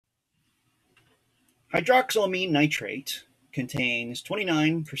Hydroxylamine nitrate contains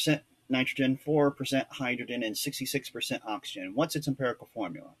 29% nitrogen, 4% hydrogen, and 66% oxygen. What's its empirical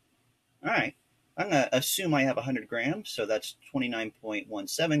formula? All right, I'm going to assume I have 100 grams, so that's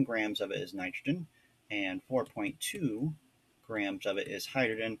 29.17 grams of it is nitrogen, and 4.2 grams of it is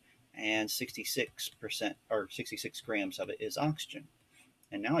hydrogen, and 66% or 66 grams of it is oxygen.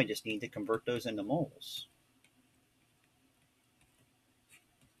 And now I just need to convert those into moles.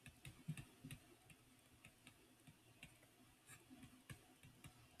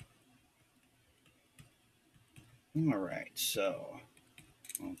 All right, so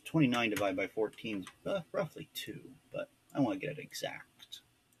 29 divided by 14 is roughly 2, but I want to get it exact.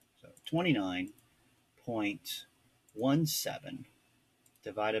 So 29.17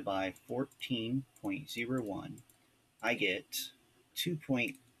 divided by 14.01, I get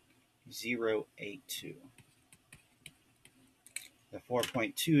 2.082. The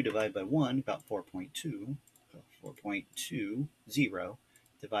 4.2 divided by 1, about 4.2, 4.20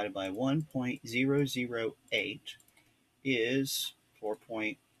 divided by 1.008 is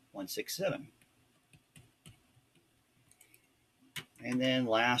 4.167. And then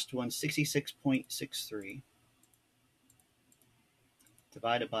last one, 66.63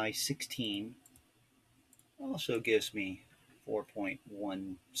 divided by 16 also gives me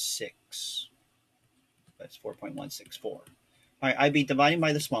 4.16. That's 4.164. All right, I'd be dividing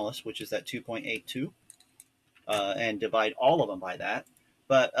by the smallest, which is that 2.82, and divide all of them by that.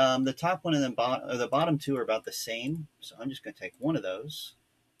 But the top one and the bottom two are about the same, so I'm just going to take one of those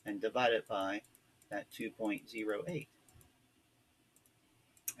and divide it by that 2.08,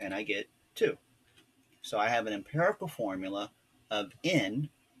 and I get 2. So I have an empirical formula of NH2O2.